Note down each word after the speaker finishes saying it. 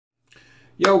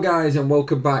Yo guys, and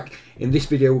welcome back. In this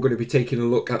video we're going to be taking a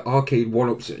look at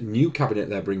Arcade1Up's new cabinet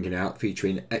they're bringing out,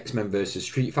 featuring X-Men vs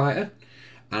Street Fighter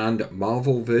and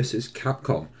Marvel vs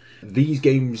Capcom. These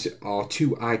games are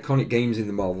two iconic games in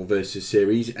the Marvel vs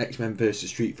series, X-Men vs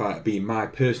Street Fighter being my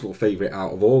personal favourite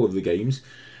out of all of the games.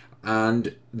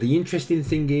 And the interesting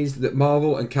thing is that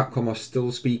Marvel and Capcom are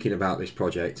still speaking about this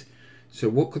project. So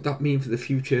what could that mean for the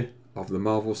future of the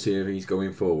Marvel series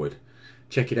going forward?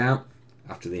 Check it out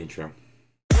after the intro.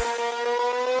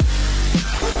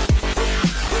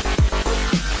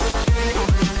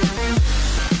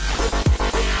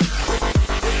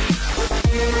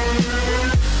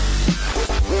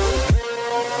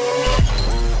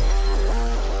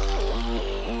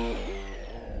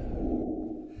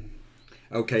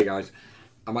 Okay guys,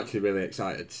 I'm actually really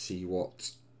excited to see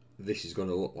what this is going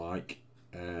to look like.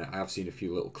 I have seen a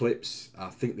few little clips. I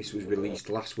think this was released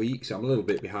last week, so I'm a little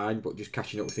bit behind, but just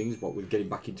catching up with things, what we're getting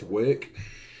back into work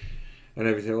and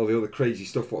everything, all the other crazy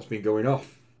stuff what's been going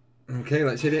off. Okay,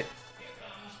 let's hit it.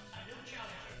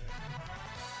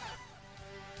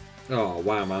 Oh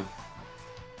wow, man.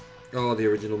 Oh, the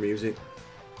original music.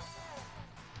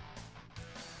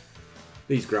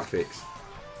 These graphics.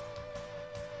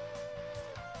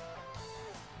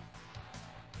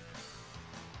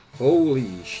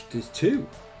 Holy sh! There's two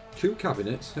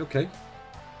cabinets. Okay.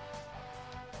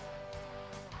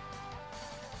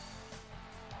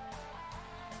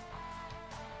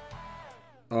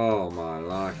 Oh my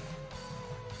life.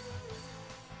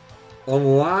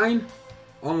 Online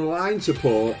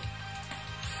support.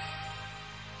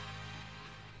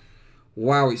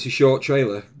 Wow, it's a short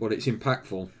trailer, but it's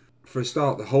impactful. For a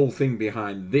start, the whole thing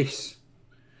behind this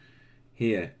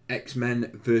here,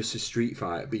 X-Men vs Street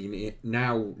Fighter, being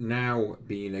now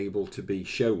being able to be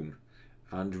shown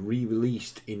and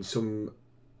re-released in some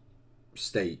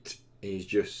state is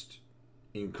just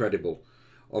incredible.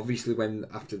 Obviously,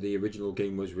 after the original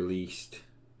game was released,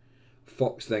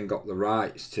 Fox then got the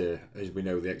rights to, as we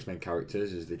know, the X-Men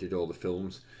characters, as they did all the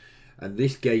films, and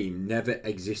this game never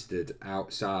existed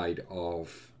outside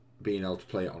of being able to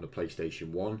play it on a PlayStation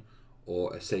 1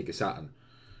 or a Sega Saturn.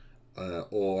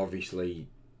 Or obviously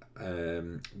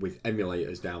with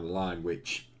emulators down the line,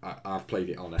 which I've played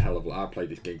it on a hell of a lot. I've played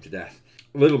this game to death.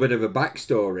 A little bit of a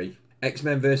backstory.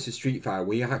 X-Men vs Street Fighter,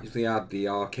 we actually had the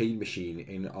arcade machine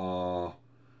in our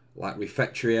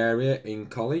refectory area in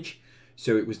college.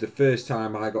 So it was the first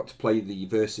time I got to play the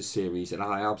Versus series, and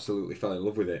I absolutely fell in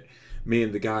love with it. Me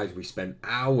and the guys, we spent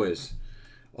hours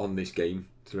on this game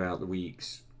throughout the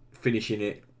weeks, finishing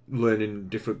it, learning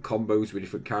different combos with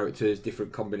different characters,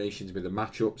 different combinations with the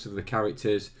matchups of the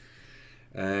characters.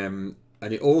 And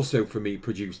it also, for me,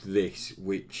 produced this,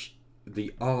 which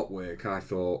the artwork I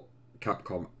thought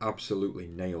Capcom absolutely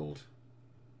nailed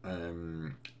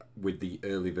with the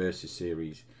early Versus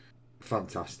series.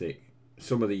 Fantastic.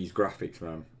 Some of these graphics,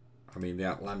 man. I mean, the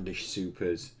outlandish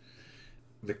supers,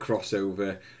 the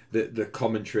crossover, the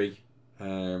commentary,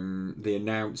 the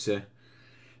announcer,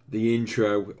 the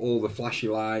intro, all the flashy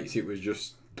lights. It was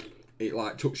just, it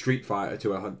like took Street Fighter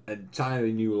to an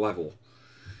entirely new level.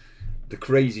 The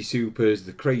crazy supers,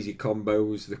 the crazy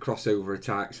combos, the crossover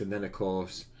attacks, and then of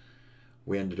course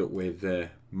we ended up with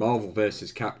Marvel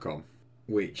vs Capcom,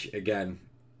 which again,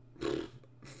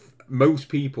 most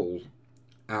people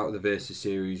out of the Versus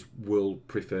series will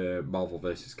prefer Marvel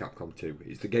vs Capcom 2.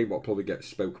 It's the game what probably gets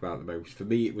spoke about the most. For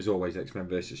me, it was always X-Men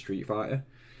vs Street Fighter.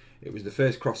 It was the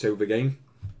first crossover game.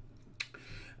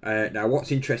 Now,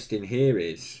 what's interesting here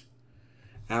is,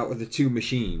 out of the two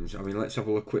machines, I mean, let's have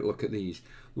a quick look at these.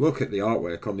 Look at the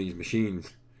artwork on these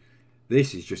machines.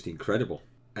 This is just incredible.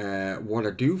 What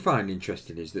I do find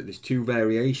interesting is that there's two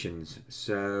variations.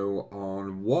 So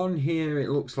on one here, it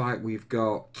looks like we've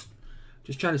got,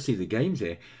 just trying to see the games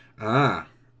here.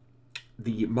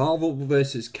 The Marvel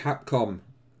vs Capcom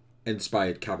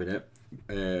inspired cabinet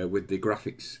with the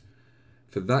graphics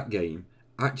for that game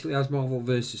actually has Marvel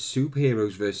vs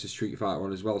Superheroes vs Street Fighter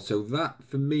on as well. So that,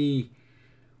 for me,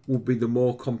 would be the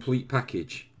more complete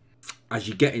package, as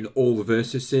you're getting all the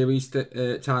Versus series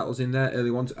titles in there, early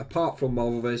ones, apart from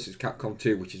Marvel vs Capcom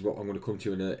 2, which is what I'm going to come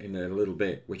to in a little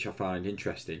bit, which I find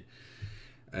interesting.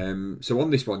 So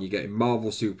on this one, you're getting Marvel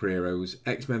Superheroes,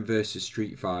 X-Men vs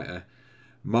Street Fighter,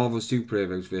 Marvel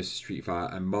Superheroes vs Street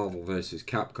Fighter, and Marvel vs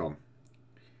Capcom.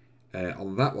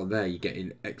 On that one there, you're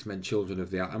getting X-Men Children of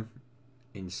the Atom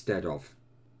instead of,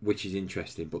 which is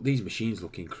interesting. But these machines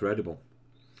look incredible.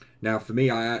 Now, for me,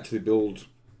 I actually build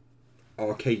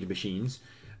arcade machines,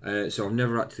 so I've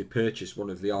never actually purchased one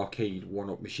of the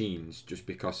Arcade1Up machines, just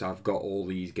because I've got all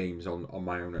these games on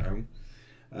my own at home.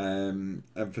 And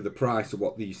for the price of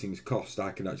what these things cost,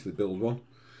 I can actually build one.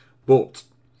 But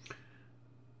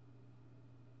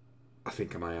I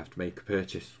think I may have to make a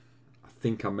purchase. I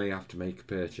think I may have to make a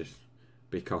purchase,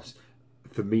 because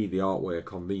for me the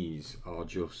artwork on these are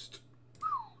just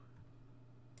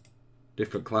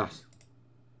different class.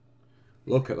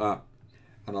 Look at that.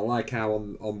 And I like how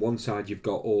on one side you've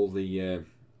got all the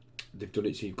they've done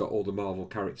it so you've got all the Marvel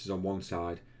characters on one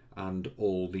side and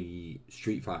all the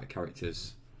Street Fighter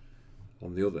characters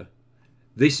on the other.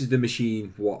 This is the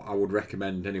machine what I would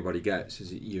recommend anybody gets.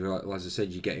 As I said,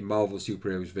 you're getting Marvel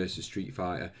Superheroes versus Street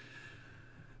Fighter.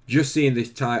 Just seeing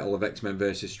this title of X-Men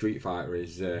versus Street Fighter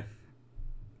is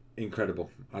incredible.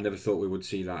 I never thought we would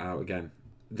see that out again.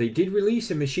 They did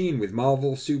release a machine with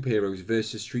Marvel Superheroes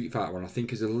versus Street Fighter, and I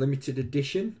think as a limited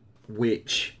edition,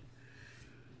 which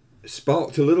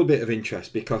sparked a little bit of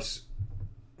interest, because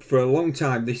for a long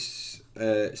time this,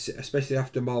 especially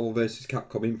after Marvel versus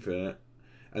Capcom Infinite,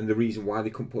 and the reason why they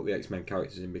couldn't put the X-Men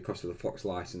characters in because of the Fox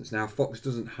license. Now Fox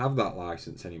doesn't have that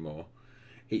license anymore.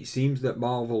 It seems that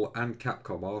Marvel and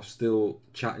Capcom are still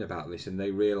chatting about this, and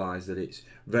they realise that it's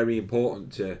very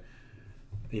important to,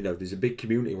 you know, there's a big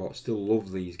community what still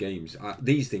love these games.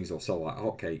 These things will sell like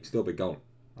hotcakes. They'll be gone.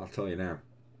 I'll tell you now.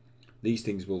 These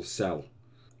things will sell.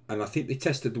 And I think they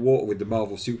tested the water with the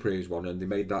Marvel Superheroes one, and they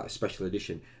made that a special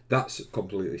edition. That's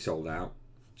completely sold out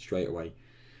straight away.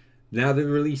 Now they're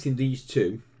releasing these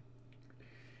two,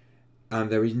 and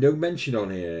there is no mention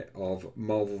on here of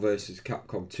Marvel vs.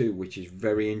 Capcom 2, which is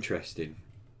very interesting.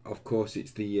 Of course,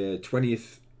 it's the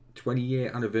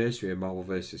 20-year anniversary of Marvel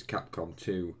vs. Capcom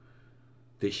 2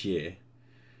 this year,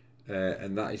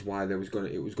 and that is why it was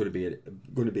going to be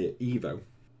at Evo.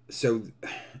 So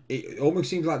it almost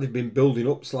seems like they've been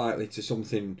building up slightly to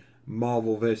something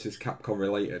Marvel vs. Capcom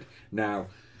related. Now,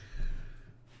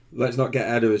 let's not get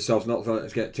ahead of ourselves,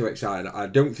 let's get too excited. I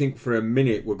don't think for a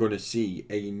minute we're going to see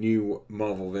a new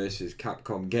Marvel vs.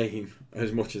 Capcom game,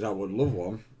 as much as I would love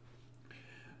one.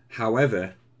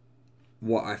 However,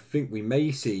 what I think we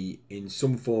may see in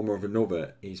some form or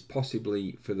another is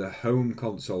possibly for the home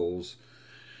consoles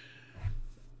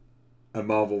a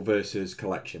Marvel vs.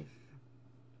 collection.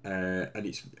 And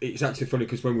it's actually funny,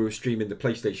 because when we were streaming the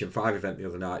PlayStation 5 event the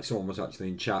other night, someone was actually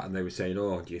in chat and they were saying,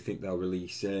 oh, do you think they'll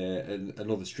release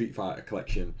another Street Fighter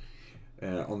collection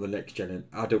on the next gen? And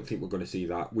I don't think we're going to see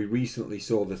that. We recently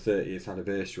saw the 30th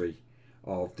anniversary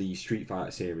of the Street Fighter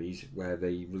series, where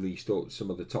they released some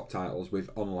of the top titles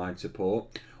with online support.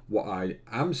 What I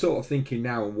am sort of thinking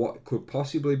now, and what could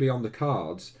possibly be on the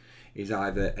cards, is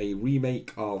either a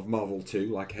remake of Marvel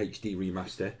 2, like a HD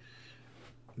remaster,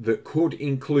 that could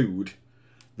include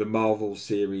the Marvel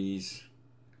series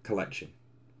collection.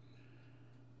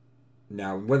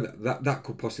 Now, when that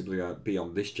could possibly be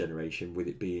on this generation, with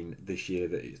it being this year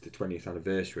that it's the 20th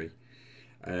anniversary.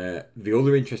 The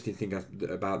other interesting thing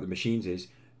about the machines is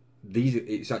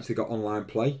it's actually got online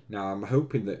play. Now, I'm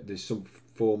hoping that there's some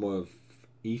form of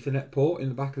Ethernet port in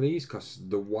the back of these, because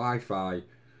the Wi-Fi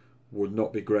would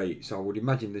not be great. So I would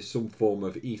imagine there's some form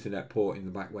of Ethernet port in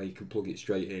the back where you can plug it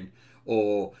straight in,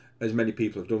 or as many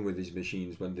people have done with these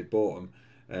machines when they bought them,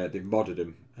 they've modded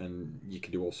them and you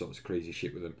can do all sorts of crazy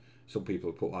shit with them. Some people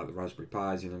have put like the Raspberry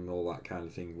Pis in and all that kind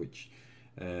of thing, which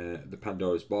the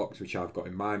Pandora's box, which I've got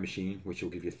in my machine, which will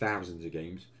give you thousands of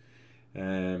games.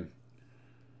 But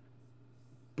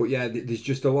yeah, there's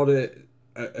just a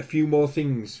few more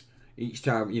things each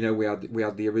time. You know, we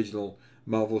had the original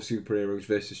Marvel Superheroes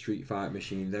versus Street Fighter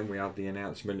machine. Then we had the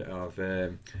announcement of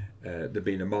there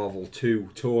being a Marvel 2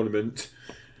 tournament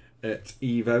at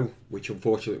Evo, which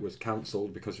unfortunately was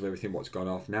cancelled because of everything what's gone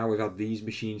off. Now we've had these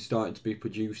machines starting to be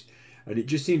produced, and it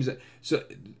just seems that, so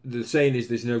the saying is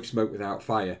there's no smoke without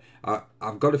fire.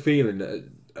 I've got a feeling that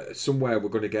somewhere we're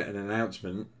going to get an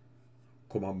announcement.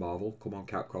 Come on Marvel, come on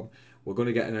Capcom. We're going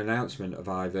to get an announcement of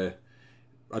either,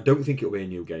 I don't think it'll be a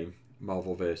new game,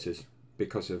 Marvel versus,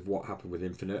 because of what happened with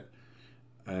Infinite.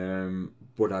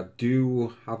 But I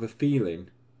do have a feeling,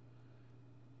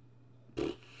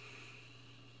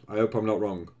 I hope I'm not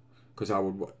wrong, because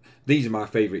these are my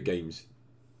favourite games.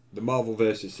 The Marvel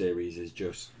vs series is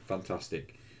just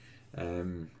fantastic.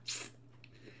 It'd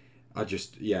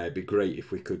be great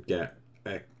if we could get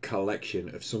a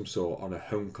collection of some sort on a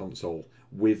home console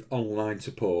with online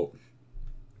support.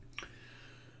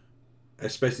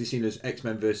 Especially seen as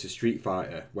X-Men versus Street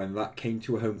Fighter, when that came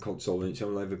to a home console, and it's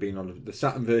only ever been on the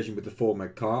Saturn version with the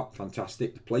 4-meg cart,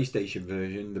 fantastic. The PlayStation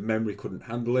version, the memory couldn't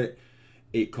handle it.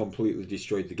 It completely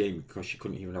destroyed the game because you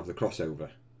couldn't even have the crossover.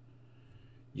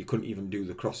 You couldn't even do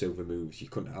the crossover moves. You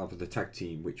couldn't have the tag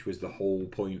team, which was the whole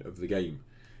point of the game.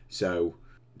 So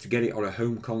to get it on a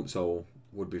home console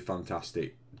would be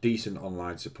fantastic. Decent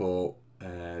online support,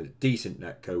 decent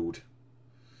netcode.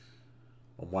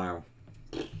 And wow.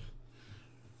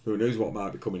 Who knows what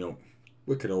might be coming up?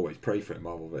 We could always pray for it.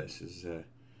 Marvel vs.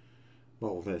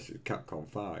 Capcom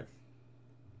 5.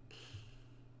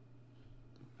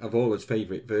 I've always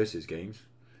favourite versus games,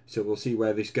 so we'll see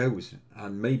where this goes.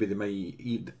 And maybe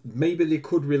they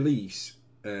could release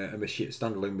a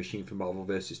standalone machine for Marvel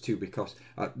vs. 2, because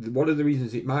one of the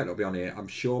reasons it might not be on here, I'm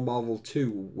sure Marvel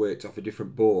 2 worked off a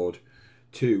different board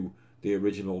to the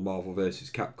original Marvel vs.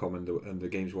 Capcom and the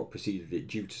games what preceded it,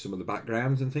 due to some of the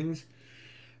backgrounds and things.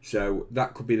 So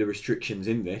that could be the restrictions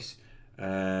in this.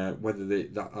 Whether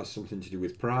that has something to do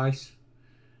with price,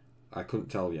 I couldn't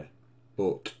tell you.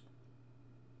 But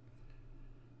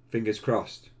fingers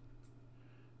crossed,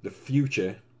 the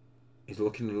future is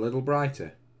looking a little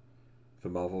brighter for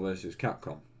Marvel vs.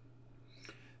 Capcom.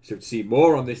 So to see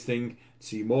more on this thing, to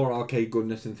see more arcade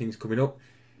goodness and things coming up,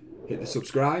 hit the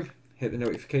subscribe, hit the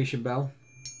notification bell,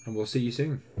 and we'll see you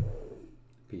soon.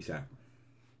 Peace out.